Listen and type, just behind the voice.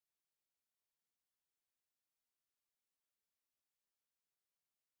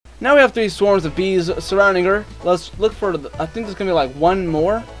Now we have 3 swarms of bees surrounding her. Let's look for I think there's gonna be like 1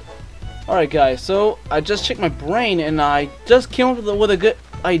 more. Alright guys, so I just checked my brain and I just came up with a good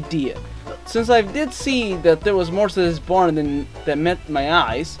idea. Since I did see that there was more to this barn than that met my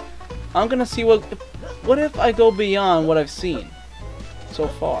eyes, I'm gonna see what if I go beyond what I've seen so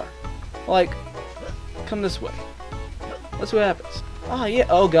far. Like, come this way. Let's see what happens. Ah yeah,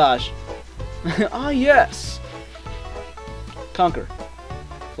 oh gosh. Ah yes. Conker.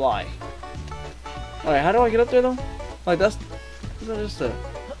 Fly. Alright, how do I get up there though? Like is that just a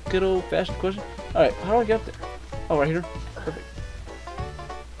good old fashioned question? Alright, how do I get up there? Oh, right here? Perfect.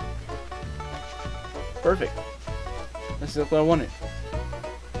 Perfect. That's exactly what I wanted.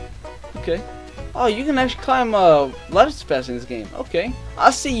 Okay. Oh, you can actually climb ladders fast in this game. Okay.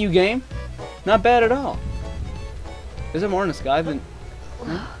 I see you, game. Not bad at all. Is there more in the sky than...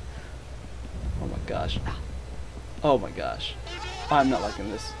 Huh? Oh my gosh. Oh my gosh. I'm not liking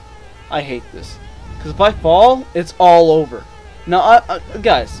this. I hate this. Because if I fall, it's all over. Now,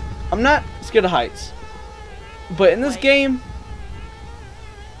 guys, I'm not scared of heights. But in this game...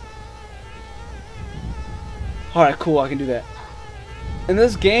 Alright, cool, I can do that. In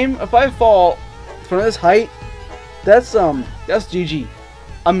this game, if I fall from this height, that's GG.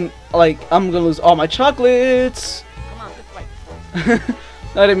 I'm gonna lose all my chocolates. Come on, this way.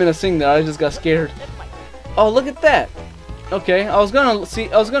 I didn't mean to sing there, I just got scared. Oh, look at that. Okay, I was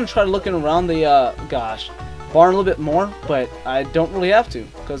gonna try looking around the barn a little bit more, but I don't really have to,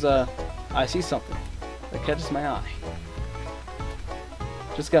 because I see something that catches my eye.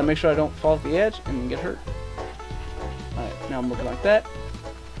 Just gotta make sure I don't fall off the edge and get hurt. Alright, now I'm looking like that.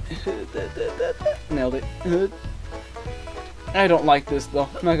 Nailed it. I don't like this though,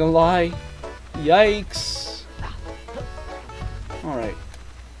 I'm not gonna lie. Yikes. Alright.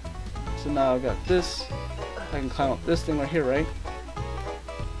 So now I've got this. I can climb up this thing right here, right?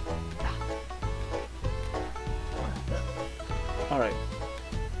 Alright.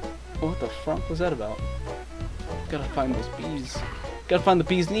 What the fuck was that about? Gotta find those bees. Gotta find the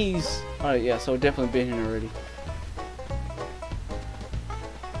bee's knees. Alright, yeah, so I've definitely been here already.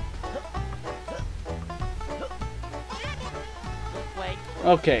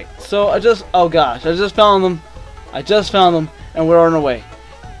 Okay, so oh gosh, I just found them. And we're on our way.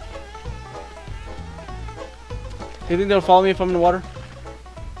 Do you think they'll follow me if I'm in the water?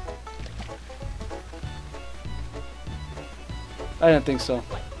 I didn't think so.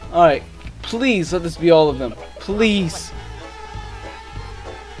 Alright, please let this be all of them. Please.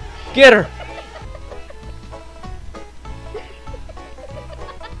 Get her!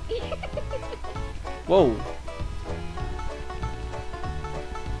 Whoa.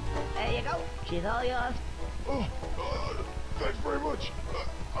 There you go. She's all yours. Oh, thanks very much.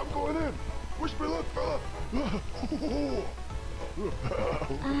 I'm going in. Wish me luck, fella.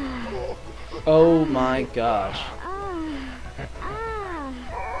 Oh my gosh.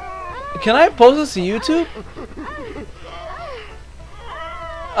 Can I post this to YouTube?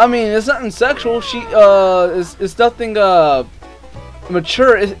 I mean, it's nothing sexual. It's nothing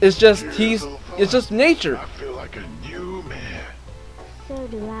mature. It's just nature. I feel like a new man. So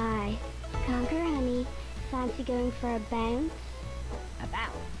do I. Conker, honey, fancy going for a bounce?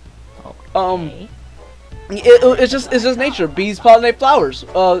 About. Okay. It's just nature. Bees pollinate flowers.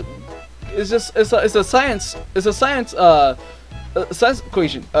 It's a science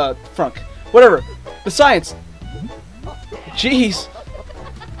equation. Frunk. Whatever. The science. Jeez.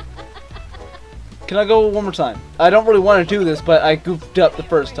 Can I go one more time? I don't really want to do this, but I goofed up the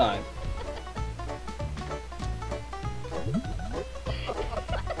first time.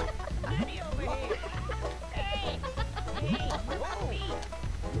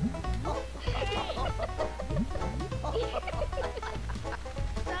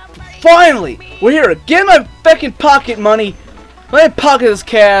 Finally! We're here! Get my fucking pocket money! Let me pocket this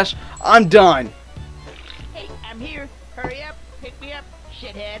cash! I'm done! Hey, I'm here. Hurry up. Pick me up,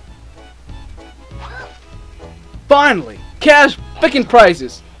 shithead. Finally! Cash fucking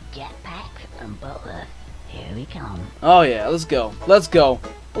prices! Jetpacks and butter. Here we come. Oh yeah, let's go. Let's go.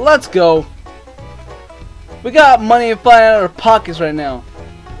 Let's go! We got money flying out of our pockets right now.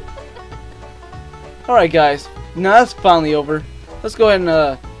 Alright guys, now that's finally over. Let's go ahead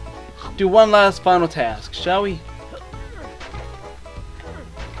and do one last final task, shall we?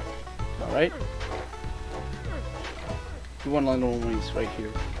 Alright. Do one little one of these right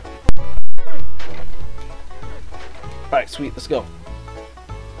here. Alright, sweet, let's go.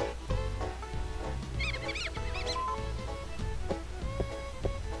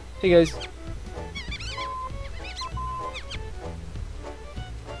 Hey guys.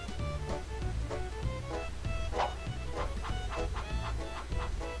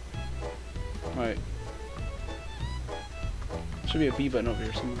 Should be a B button over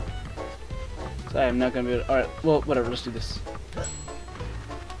here somewhere. So I am not gonna be able to. Alright, well, whatever, let's do this.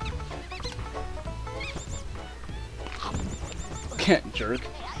 Can't jerk.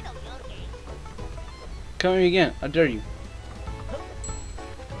 Come at me again, I dare you.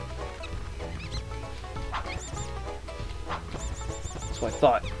 That's what I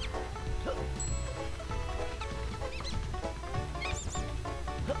thought.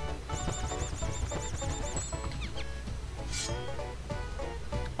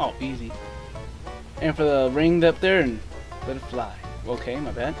 Oh, easy. And for the ring up there, and let it fly. Okay,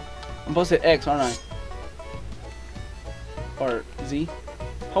 my bad. I'm supposed to hit X, aren't I? Or Z?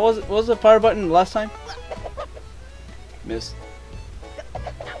 How was it? What was the fire button last time? Miss.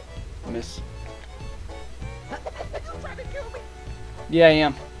 Miss. Yeah, I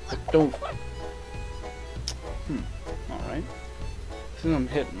am. Don't. Alright. I think I'm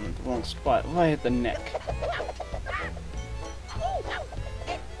hitting the wrong spot. What if I hit the neck?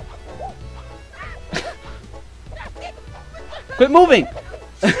 Quit moving!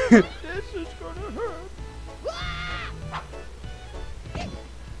 This is gonna hurt.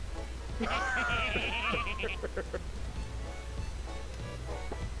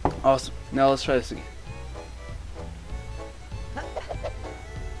 Awesome. Now let's try this again.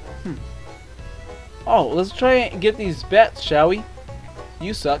 Oh, let's try and get these bats, shall we?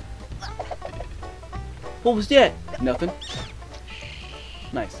 You suck. What was that? Nothing.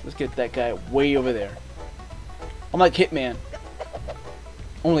 Nice. Let's get that guy way over there. I'm like Hitman.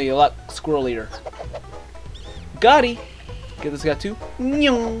 Only a lot squirrelier. Gotti! Get this guy too.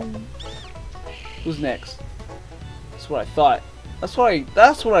 Who's next? That's what I thought. That's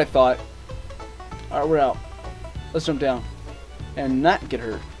what I thought. Alright, we're out. Let's jump down. And not get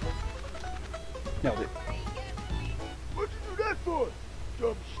hurt. Nailed it. What'd you do that for?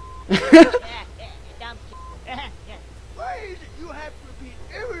 Dumb Dumb Why is it you have to repeat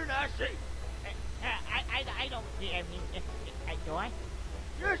everything I say? I don't see. I mean, do I?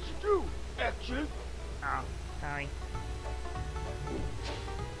 Yes, you do, actually. Oh, sorry.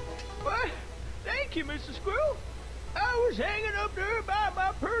 What? Thank you, Mr. Squirrel. I was hanging up there by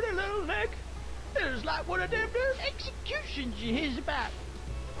my pretty little neck. It was like one of them there executions you hears about.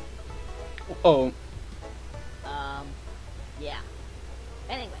 Oh. Yeah.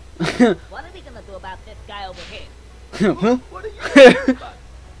 Anyway, what are we gonna do about this guy over here? Huh? What are you talking about?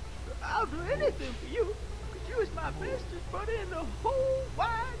 I'll do anything for you, because you is my bestest buddy in the whole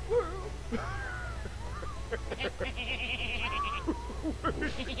wide world.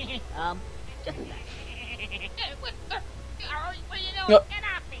 Just a second. What do you know? No. Get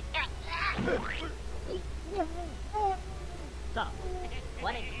off me! So,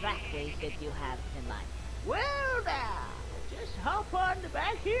 what exactly did you have in mind? Well now, just hop on the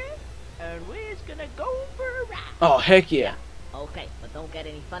back here, and we're gonna go for a ride. Oh, heck yeah. Okay, but don't get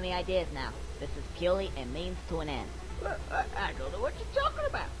any funny ideas now. This is purely a means to an end. Well, I don't know what you're talking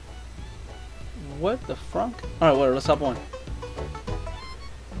about. What the frunk? Alright, whatever, let's hop on.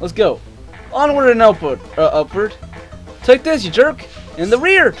 Let's go. Onward and upward. Upward. Take this, you jerk! In the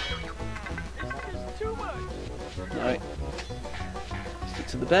rear! This is too much. Alright. Stick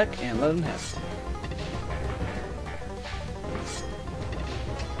to the back and let him have it.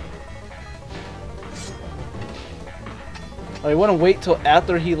 I want to wait till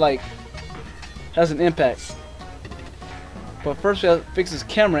after he, like, has an impact. But first we have to fix his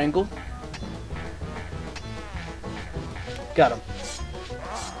camera angle. Got him.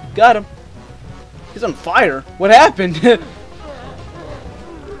 Got him. He's on fire. What happened?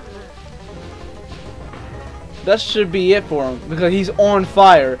 That should be it for him because he's on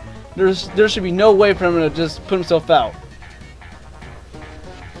fire. There should be no way for him to just put himself out.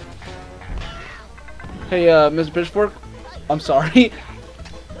 Hey, Mr. Pitchfork. I'm sorry.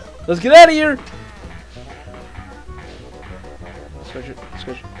 Let's get out of here.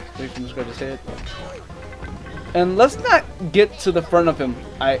 Wait for him to scratch his head. And let's not get to the front of him.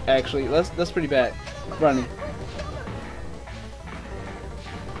 That's pretty bad. Running.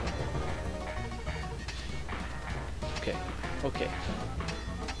 Okay. Okay.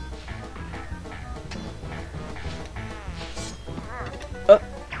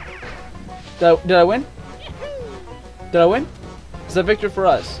 Did I win? Did I win? Is that victory for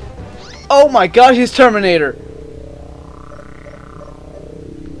us? Oh my god, he's Terminator!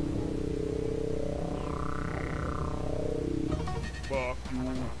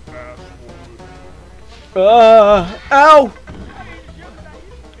 Ow!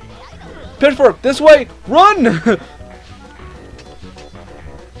 Pitchfork, this way! Run!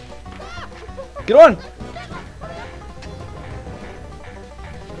 Get on!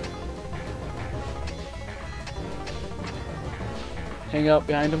 hang out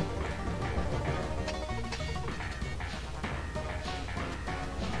behind him.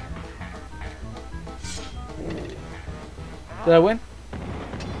 Did I win?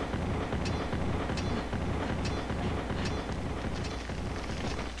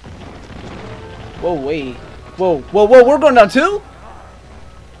 Whoa, wait. Whoa, whoa, whoa, we're going down too?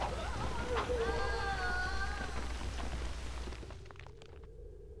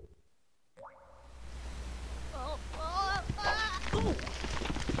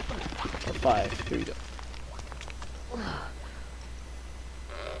 Five. Here we go.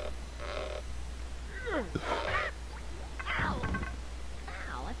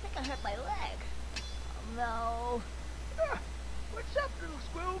 Ow, I think I hurt my leg. Oh no. What's up, little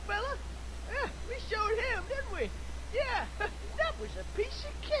squirrel fella? We showed him, didn't we? Yeah, that was a piece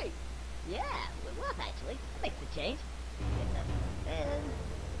of cake. Yeah, it was actually. That makes a change.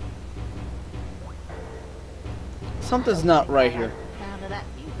 Something's not right here. Sound of that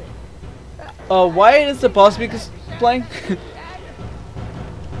music. Why is the boss speakers playing?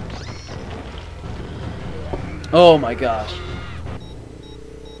 Oh my gosh.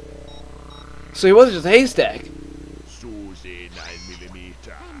 So he wasn't just a haystack. Susie 9mm.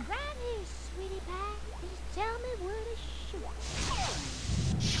 I'm right here, sweetie pie. Just tell me where to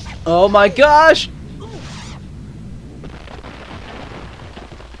shoot. Oh my gosh!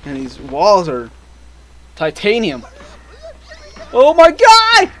 And these walls are titanium. Oh my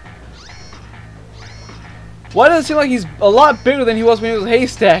god! Why does it seem like he's a lot bigger than he was when he was a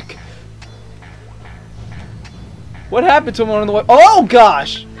haystack? What happened to him on the way? Oh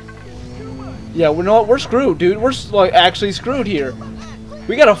gosh! Yeah, we know what? We're screwed, dude. We're like actually screwed here.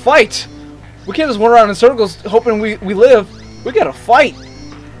 We gotta fight. We can't just run around in circles hoping we live. We gotta fight.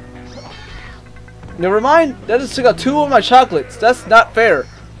 Never mind. That just took out 2 of my chocolates. That's not fair.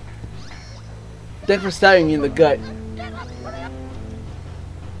 Thanks for stabbing me in the gut.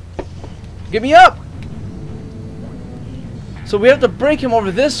 Get me up! So we have to break him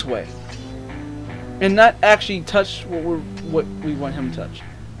over this way. And not actually touch what we want him to touch.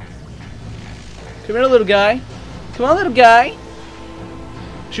 Come here, little guy. Come on, little guy.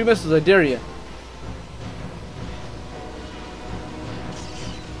 Shoot missiles, I dare you.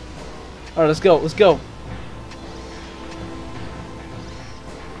 Alright, let's go. Let's go.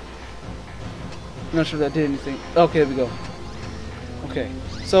 I'm not sure if that did anything. Okay, there we go. Okay.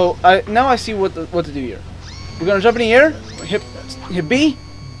 So now I see what to do here. We're gonna jump in the air. Hit B.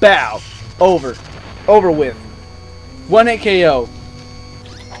 Bow. Over. Over with. 1-hit KO.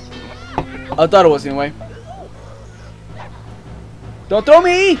 I thought it was anyway. Don't throw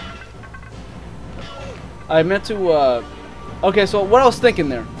me! I meant to, okay, so what I was thinking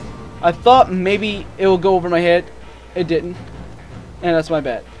there. I thought maybe it would go over my head. It didn't. And that's my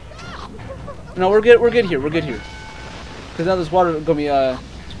bad. No, we're good here. We're good here. Because now this water is going to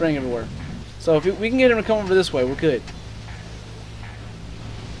be, spraying everywhere. So if we can get him to come over this way, we're good.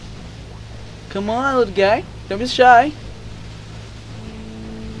 Come on, little guy. Don't be shy.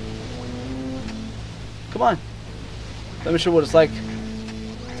 Come on. Let me show what it's like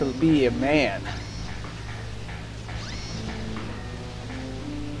to be a man.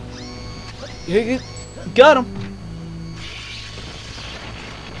 Got him.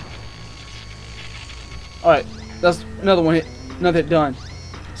 Alright, that's another one hit. Another hit done.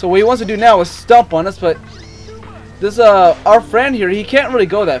 So what he wants to do now is stomp on us, but this our friend here, he can't really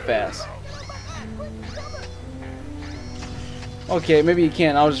go that fast. Okay, maybe he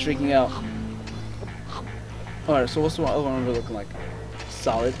can. I was just freaking out. Alright, so what's the other one looking like?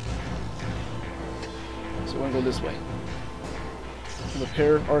 Solid. So we're gonna go this way.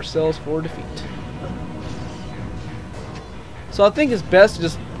 Prepare ourselves for defeat. So I think it's best to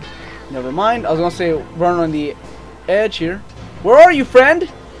just... Never mind. I was gonna say run on the edge here. Where are you,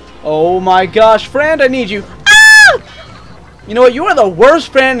 friend? Oh my gosh, friend, I need you. Ah! You know what? You are the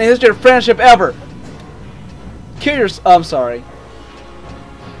worst friend in the history of friendship ever. Kill yourself. I'm sorry.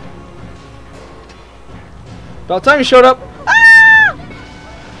 About time you showed up. Ah!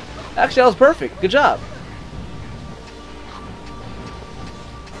 Actually, that was perfect. Good job.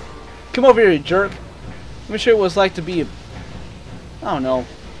 Come over here, you jerk. Let me show you what it's like to be, I don't know,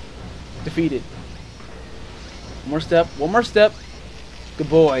 defeated. One more step. One more step. Good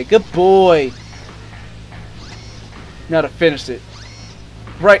boy. Good boy. Now to finish it.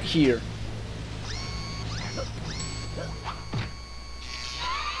 Right here.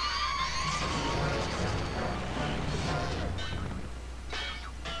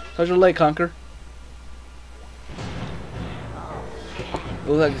 How's your leg, Conker? It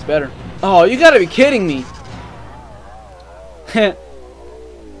looks like it's better. Oh, you gotta be kidding me! Having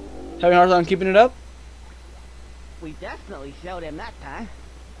a hard time keeping it up? We definitely showed him that time.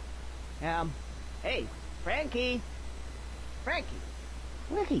 Hey, Frankie. Frankie,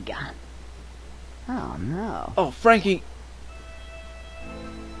 where's he gone? Oh no. Oh, Frankie.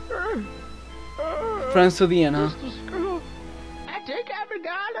 Friends to the end, huh? Mr. Squirrel, I think I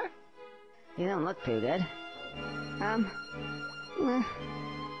forgot her. You don't look too good.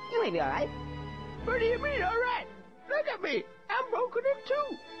 You may be alright. What do you mean, alright? Look at me. I'm broken up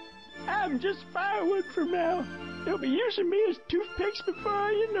too. I'm just firewood from now. They'll be using me as toothpicks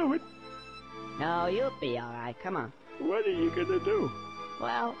before you know it. No, you'll be alright. Come on. What are you gonna do?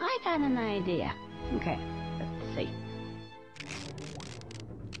 Well, I got an idea. Okay, let's see.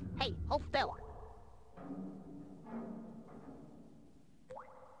 Hey, hold still.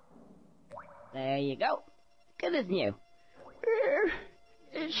 There you go. Good as new.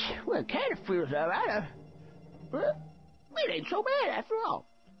 Well, it kind of feels alright. Well, it ain't so bad after all.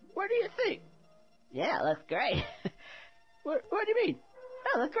 What do you think? Yeah, it looks great. What do you mean?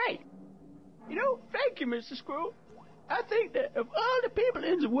 Oh, it looks great. You know, thank you, Mr. Squirrel. I think that of all the people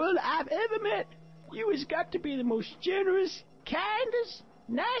in the world I've ever met, you has got to be the most generous, kindest,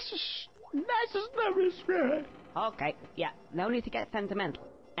 nicest, loveliest guy. Okay, yeah, no need to get sentimental.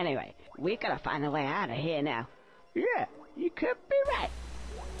 Anyway, we gotta find a way out of here now. Yeah, you could be right.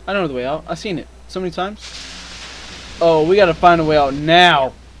 I know the way out. I've seen it so many times. Oh, we gotta find a way out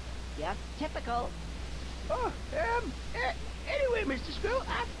now. Yep, typical. Oh, anyway, Mr. Squirrel,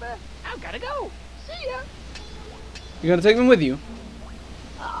 I've gotta go. See ya. You're gonna take them with you?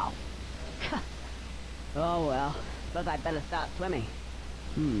 Oh. Oh well, suppose I'd better start swimming.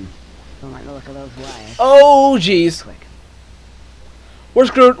 Don't like the look of those wires. Oh, jeez. Quick. We're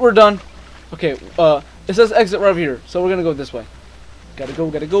screwed. We're done. Okay, it says exit right over here, so we're gonna go this way. Gotta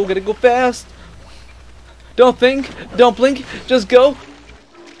go fast. Don't think, don't blink, just go.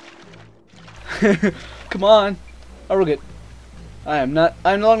 Come on. Oh, we're good. I'm no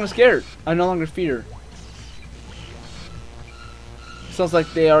longer scared. I'm no longer feared. Sounds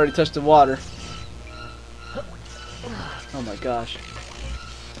like they already touched the water. Oh my gosh.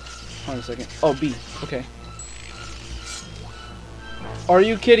 Hold on a second. Oh, B. Okay. Are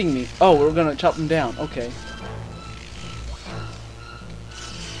you kidding me? Oh, we're gonna chop them down. Okay.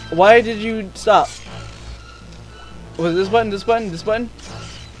 Why did you stop? Was it this button? This button? This button?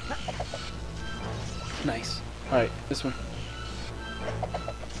 Nice. Alright, this one.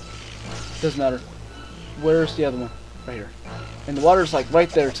 Doesn't matter. Where's the other one? Right here. And the water's like right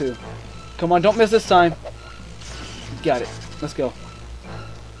there too. Come on, don't miss this time. Got it. Let's go.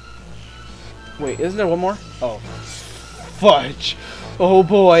 Wait, isn't there one more? Oh. Fudge. Oh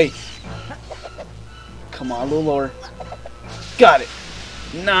boy. Come on, a little lower. Got it.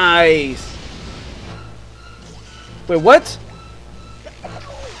 Nice. Wait, what?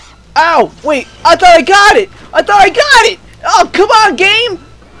 Ow! Wait, I thought I got it! I thought I got it! Oh, come on, game!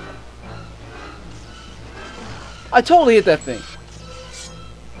 I totally hit that thing.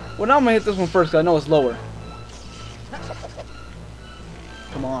 Well, now I'm gonna hit this one first because I know it's lower.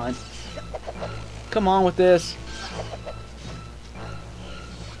 Come on. Come on with this.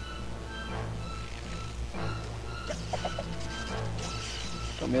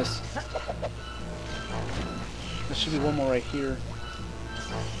 Don't miss. There should be one more right here.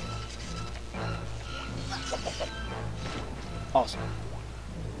 Awesome.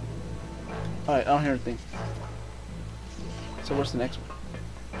 Alright, I don't hear anything. So where's the next one?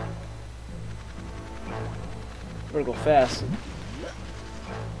 We're gonna go fast.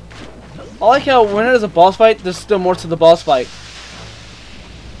 I like how when it is a boss fight, there's still more to the boss fight.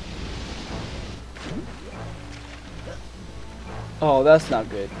 Oh, that's not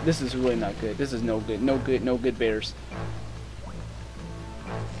good. This is really not good. This is no good. No good. No good bears.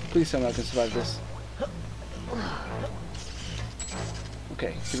 Please tell me I can survive this.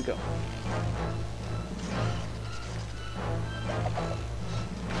 Okay, here we go.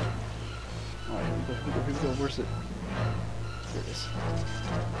 Alright, here we go. Where's it? Here it is.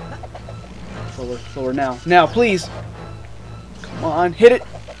 Lower, lower now. Now, please! Come on, hit it!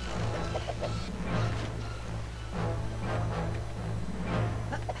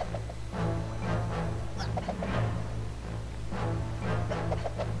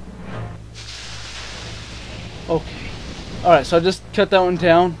 Okay. Alright, so I just cut that one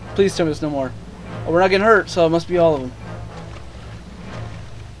down. Please tell me there's no more. Oh, we're not getting hurt, so it must be all of them.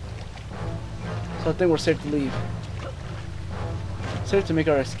 So I think we're safe to leave. Safe to make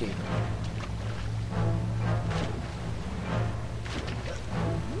our escape.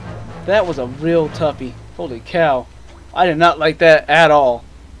 That was a real toughie. Holy cow. I did not like that at all.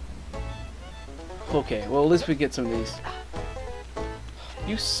 Okay, well at least we get some of these.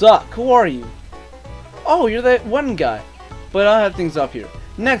 You suck. Who are you? Oh, you're that one guy. But I'll have things up here.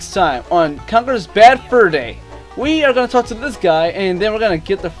 Next time on Conker's Bad Fur Day, we are going to talk to this guy, and then we're going to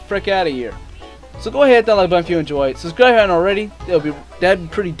get the frick out of here. So go ahead, hit that like button if you enjoyed. Subscribe if you haven't already. That'd be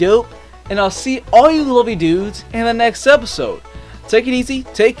pretty dope. And I'll see all you lovely dudes in the next episode. Take it easy,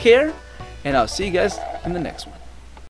 take care, and I'll see you guys in the next one.